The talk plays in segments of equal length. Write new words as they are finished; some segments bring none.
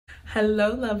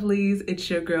Hello lovelies, it's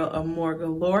your girl Amore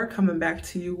Galore coming back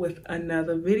to you with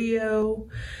another video.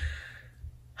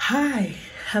 Hi,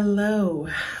 hello,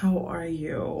 how are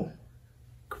you?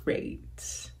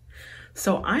 Great.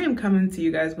 So I am coming to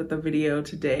you guys with a video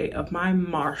today of my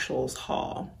Marshalls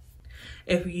haul.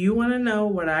 If you want to know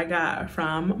what I got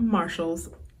from Marshalls,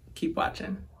 keep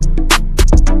watching.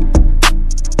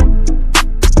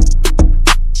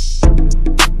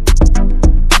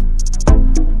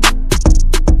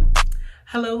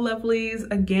 Hello lovelies,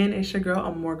 again it's your girl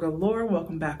Amore Galore.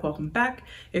 Welcome back.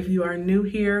 If you are new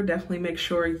here, definitely make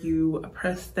sure you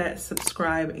press that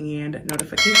subscribe and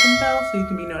notification bell so you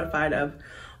can be notified of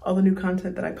all the new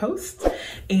content that I post.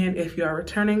 And if you are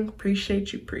returning,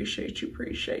 appreciate you.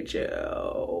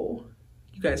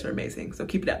 You guys are amazing, so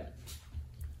keep it up.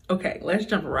 Okay, let's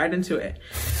jump right into it.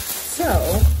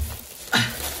 So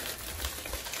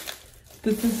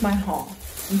this is my haul.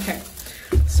 Okay,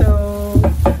 so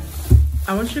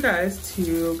I want you guys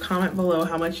to comment below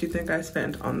how much you think I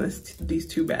spent on these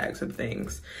two bags of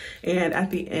things. And at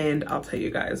the end, I'll tell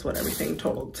you guys what everything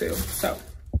totaled to. So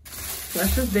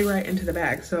let's just dig right into the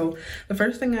bag. So the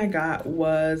first thing I got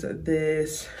was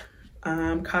this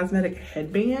cosmetic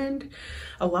headband.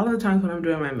 A lot of the times when I'm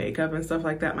doing my makeup and stuff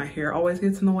like that, my hair always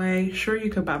gets in the way. Sure, you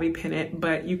could bobby pin it,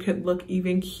 but you could look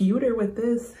even cuter with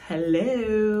this.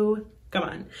 Hello. Come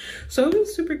on. So it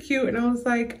was super cute and I was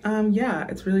like, yeah,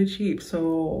 it's really cheap,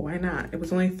 so why not? It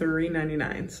was only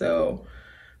 $3.99, so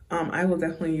I will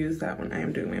definitely use that when I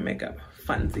am doing my makeup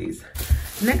funsies.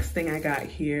 Next thing I got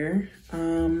here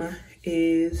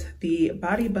is the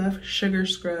Body Buff Sugar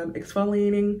Scrub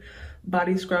Exfoliating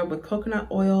Body Scrub with coconut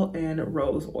oil and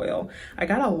rose oil. I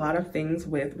got a lot of things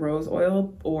with rose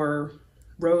oil or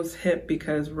rose hip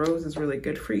because rose is really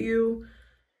good for you.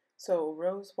 So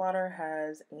rose water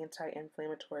has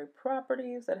anti-inflammatory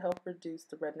properties that help reduce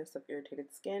the redness of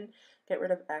irritated skin, get rid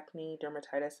of acne,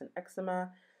 dermatitis, and eczema.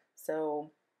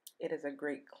 So it is a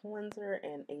great cleanser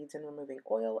and aids in removing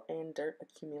oil and dirt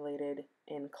accumulated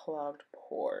in clogged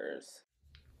pores.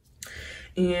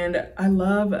 And I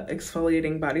love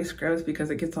exfoliating body scrubs because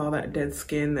it gets all that dead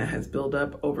skin that has built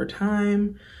up over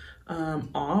time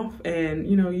off. And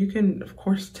you know, you can of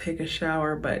course take a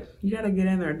shower, but you got to get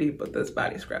in there deep with this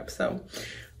body scrub. So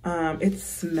it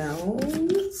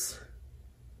smells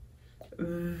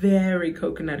very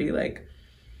coconutty, like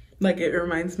it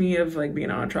reminds me of like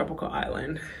being on a tropical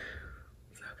island.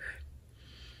 So good.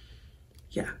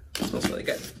 Yeah, it smells really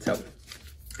good. So,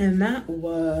 and that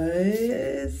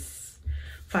was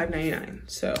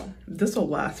 $5.99. So this will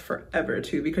last forever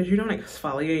too, because you don't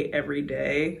exfoliate every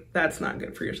day. That's not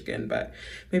good for your skin, but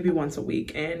maybe once a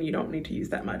week, and you don't need to use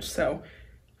that much. So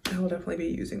I will definitely be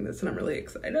using this and I'm really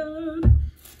excited.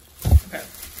 Okay,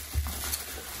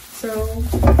 so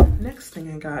next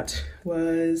thing I got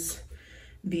was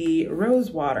the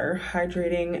Rose Water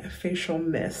Hydrating Facial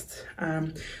Mist.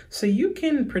 So you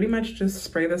can pretty much just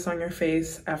spray this on your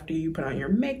face after you put on your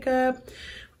makeup.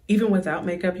 Even without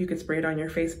makeup, you could spray it on your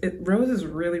face. Rose is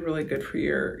really, really good for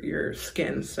your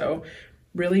skin. So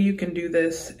really you can do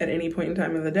this at any point in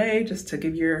time of the day just to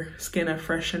give your skin a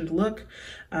freshened look.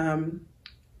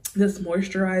 This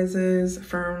moisturizes,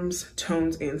 firms,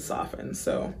 tones, and softens.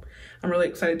 So I'm really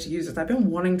excited to use this. I've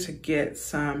been wanting to get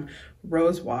some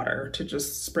rose water to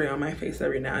just spray on my face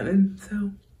every now and then.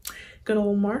 So good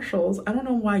old Marshalls. I don't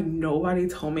know why nobody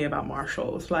told me about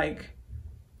Marshalls.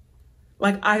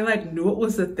 I knew it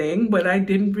was a thing, but I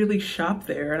didn't really shop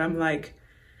there. And I'm like,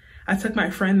 I took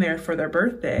my friend there for their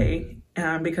birthday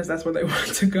because that's where they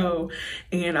wanted to go.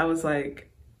 And I was like,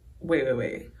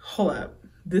 wait, hold up.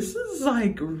 This is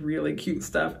like really cute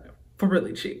stuff for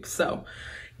really cheap. So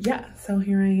yeah, so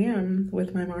here I am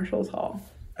with my Marshalls haul.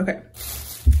 Okay,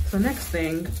 so next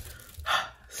thing,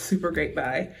 super great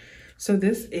buy. So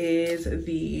this is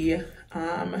the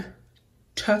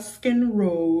Tuscan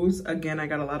Rose, again I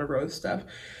got a lot of rose stuff,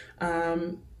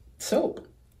 soap,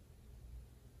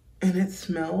 and it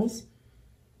smells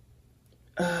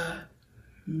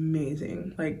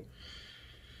amazing. Like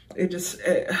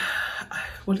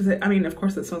what is it? I mean, of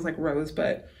course it smells like rose,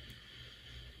 but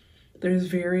there's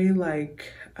very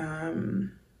like I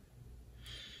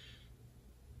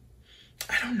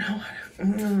don't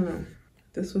know.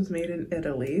 This was made in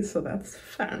Italy, so that's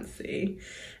fancy.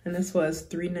 And this was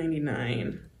 $3.99.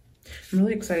 I'm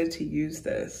really excited to use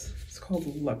this. It's called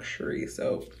Luxury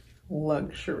Soap.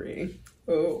 Luxury.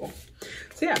 Oh.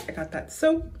 So yeah, I got that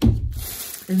soap.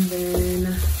 And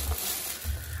then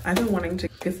I've been wanting to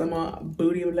get some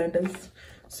booty blenders.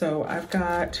 So I've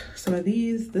got some of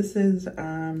these. This is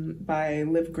by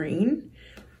Live Green.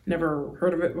 Never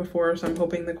heard of it before, so I'm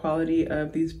hoping the quality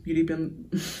of these beauty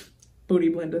booty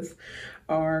blenders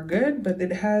are good, but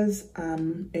it has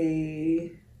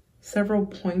several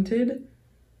pointed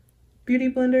beauty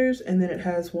blenders, and then it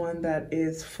has one that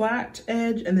is flat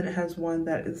edge, and then it has one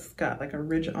that is got like a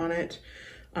ridge on it.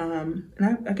 And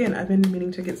I've been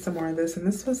meaning to get some more of this, and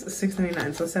this was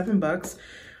 $6.99, so $7.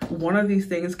 One of these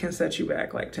things can set you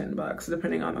back like $10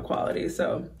 depending on the quality,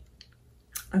 so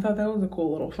I thought that was a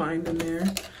cool little find in there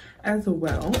as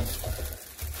well.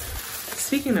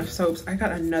 Speaking of soaps, I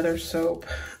got another soap.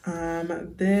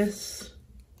 This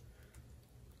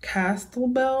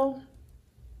Castlebell,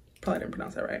 probably didn't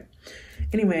pronounce that right.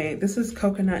 Anyway, this is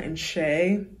coconut and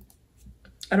shea.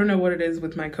 I don't know what it is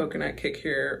with my coconut kick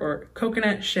here, or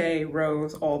coconut, shea,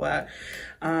 rose, all that.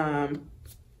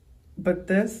 But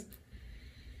this,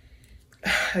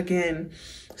 again,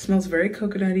 smells very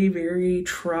coconutty, very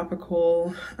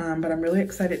tropical, but I'm really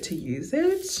excited to use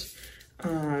it.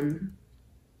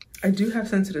 I do have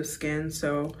sensitive skin,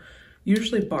 so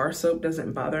usually bar soap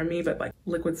doesn't bother me, but like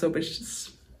liquid soap is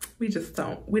just,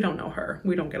 we don't know her.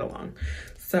 We don't get along.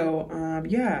 So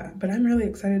yeah, but I'm really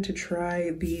excited to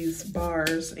try these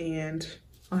bars, and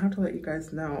I'll have to let you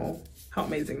guys know how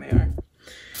amazing they are.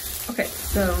 Okay,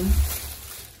 so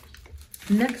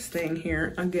next thing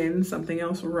here, again, something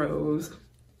else rose,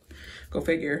 go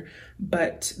figure,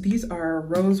 but these are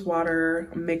rose water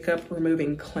makeup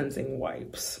removing cleansing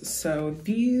wipes. So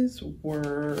these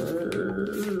were,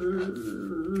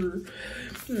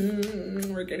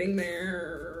 we're getting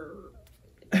there.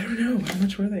 I don't know, how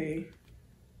much were they?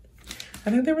 I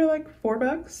think they were like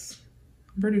 $4.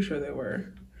 I'm pretty sure they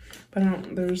were,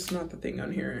 but there's not the thing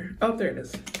on here. Oh, there it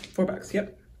is, $4,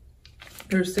 yep.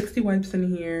 There's 60 wipes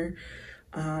in here,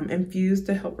 infused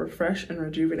to help refresh and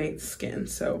rejuvenate skin.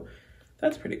 So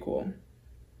that's pretty cool.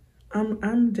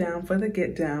 I'm down for the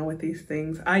get down with these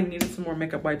things. I needed some more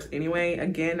makeup wipes anyway.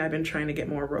 Again, I've been trying to get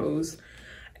more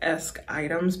rose-esque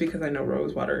items because I know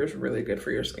rose water is really good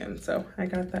for your skin. So I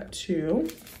got that too.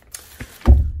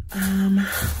 Let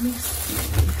me see.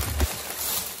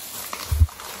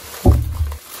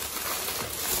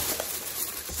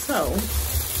 So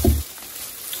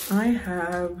I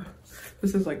have,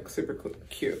 this is like super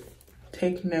cute.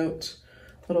 Take note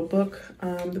little book.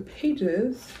 The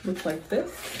pages look like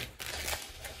this.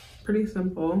 Pretty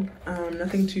simple,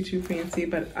 nothing too fancy,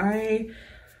 but I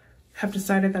have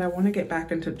decided that I want to get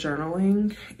back into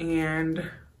journaling,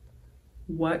 and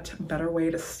what better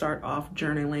way to start off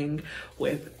journaling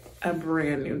with a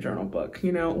brand new journal book.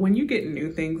 You know, when you get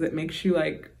new things, it makes you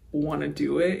like want to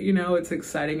do it, you know, it's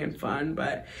exciting and fun.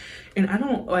 But, and I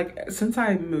don't like, since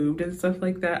I moved and stuff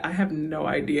like that, I have no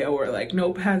idea where like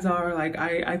notepads are. Like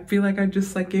I feel like I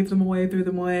just like gave them away, threw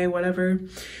them away, whatever.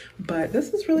 But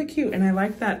this is really cute, and I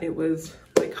like that it was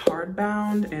like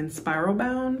hardbound and spiral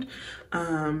bound,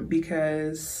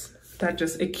 because that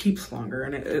just, it keeps longer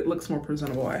and it looks more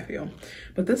presentable, I feel.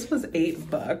 But this was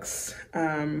 $8.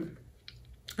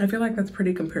 I feel like that's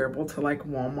pretty comparable to like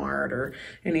Walmart or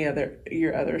any other,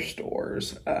 your other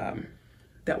stores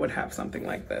that would have something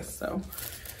like this. So,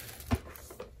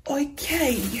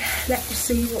 okay, let's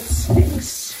see what's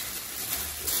next.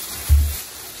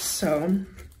 So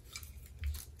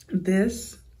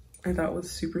this I thought was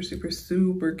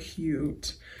super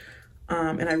cute.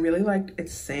 And I really liked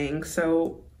its saying.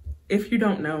 So if you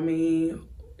don't know me,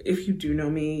 if you do know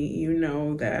me, you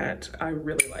know that I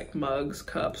really like mugs,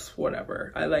 cups,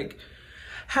 whatever. I like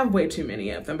have way too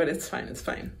many of them, but it's fine, it's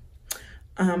fine.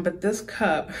 But this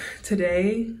cup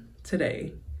today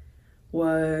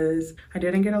was, I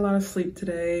didn't get a lot of sleep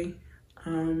today.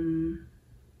 And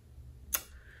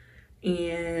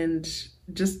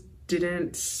just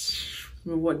didn't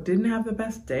have the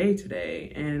best day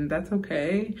today, and that's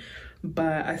okay.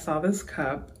 But I saw this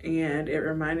cup and it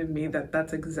reminded me that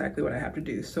that's exactly what I have to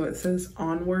do. So it says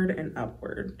onward and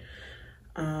upward.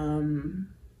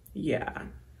 Yeah,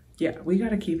 we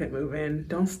gotta keep it moving.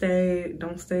 Don't stay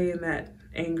in that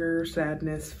anger,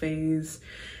 sadness phase.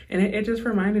 And it just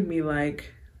reminded me,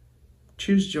 like,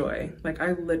 choose joy. Like,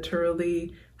 I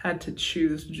literally had to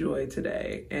choose joy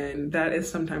today, and that is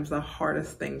sometimes the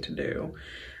hardest thing to do.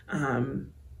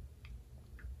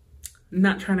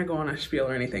 Not trying to go on a spiel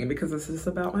or anything because this is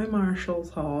about my Marshalls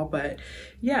haul, but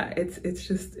yeah,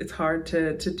 it's hard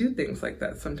to do things like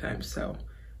that sometimes. So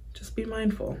just be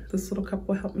mindful. This little cup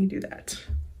will help me do that.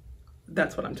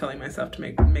 That's what I'm telling myself, to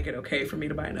make it okay for me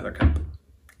to buy another cup.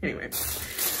 Anyway,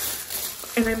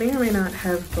 and I may or may not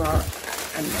have bought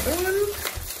another one.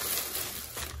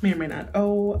 May or may not.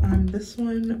 Oh, this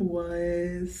one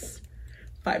was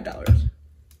 $5.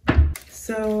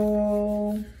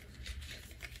 So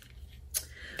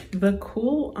the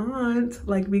cool aunt,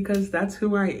 like, because that's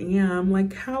who I am.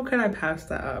 Like, how could I pass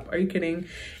that up? Are you kidding?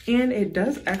 And it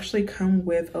does actually come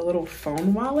with a little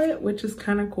phone wallet, which is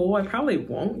kind of cool. I probably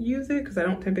won't use it because I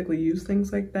don't typically use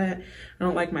things like that. I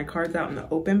don't like my cards out in the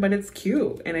open, but it's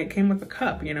cute. And it came with a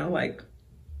cup, you know, like,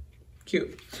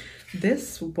 cute.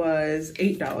 This was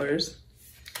 $8.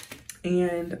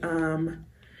 And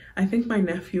I think my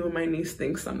nephew and my niece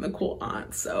thinks I'm the cool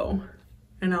aunt, so,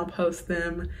 and I'll post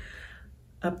them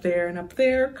up there and up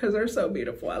there because they're so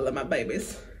beautiful. I love my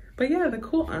babies. But yeah, the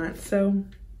cool aunt. So,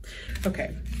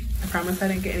 okay, I promise I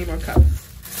didn't get any more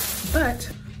cups. But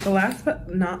the last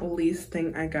but not least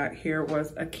thing I got here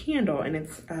was a candle, and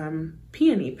it's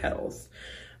peony petals.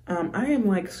 I am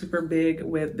like super big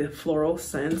with the floral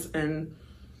scents, and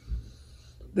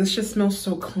this just smells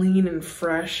so clean and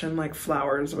fresh and like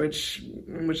flowers, which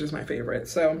is my favorite.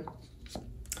 So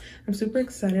I'm super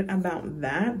excited about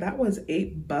that. That was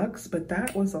 $8, but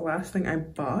that was the last thing I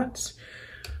bought.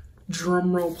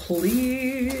 Drum roll,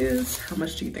 please. How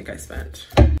much do you think I spent?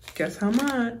 Guess how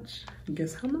much?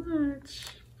 Guess how much?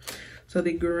 So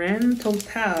the grand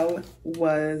total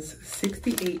was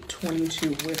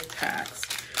 $68.22 with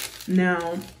tax.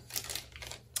 Now,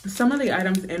 some of the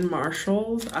items in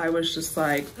Marshall's, I was just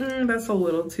like, that's a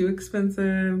little too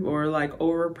expensive or like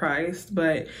overpriced.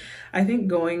 But I think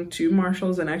going to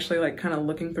Marshall's and actually like kind of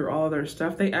looking through all of their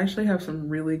stuff, they actually have some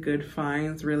really good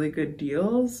finds, really good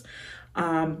deals.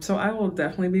 So I will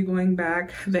definitely be going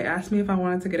back. They asked me if I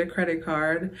wanted to get a credit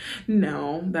card.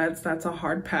 No, that's a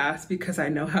hard pass because I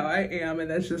know how I am,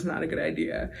 and that's just not a good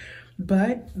idea.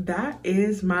 But that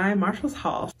is my Marshall's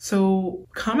haul. So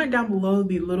comment down below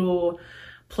the little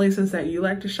places that you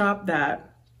like to shop that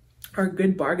are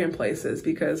good bargain places,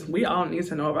 because we all need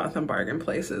to know about some bargain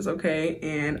places, okay?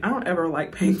 And I don't ever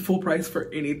like paying full price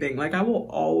for anything. Like, I will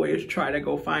always try to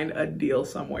go find a deal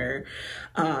somewhere.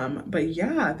 But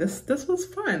yeah, this was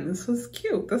fun. This was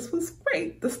cute. This was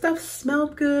great. The stuff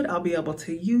smelled good. I'll be able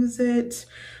to use it.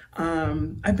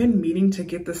 I've been meaning to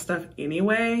get this stuff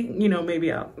anyway, you know,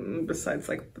 maybe besides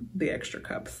like the extra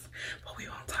cups, but we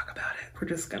won't talk about it. We're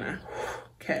just gonna,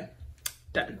 okay.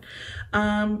 Done.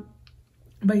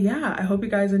 But yeah, I hope you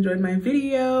guys enjoyed my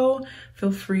video.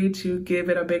 Feel free to give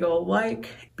it a big old like.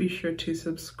 Be sure to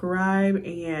subscribe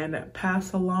and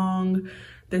pass along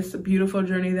this beautiful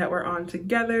journey that we're on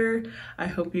together. I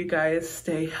hope you guys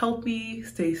stay healthy,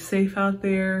 stay safe out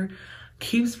there,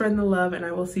 keep spreading the love, and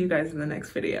I will see you guys in the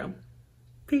next video.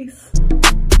 Peace.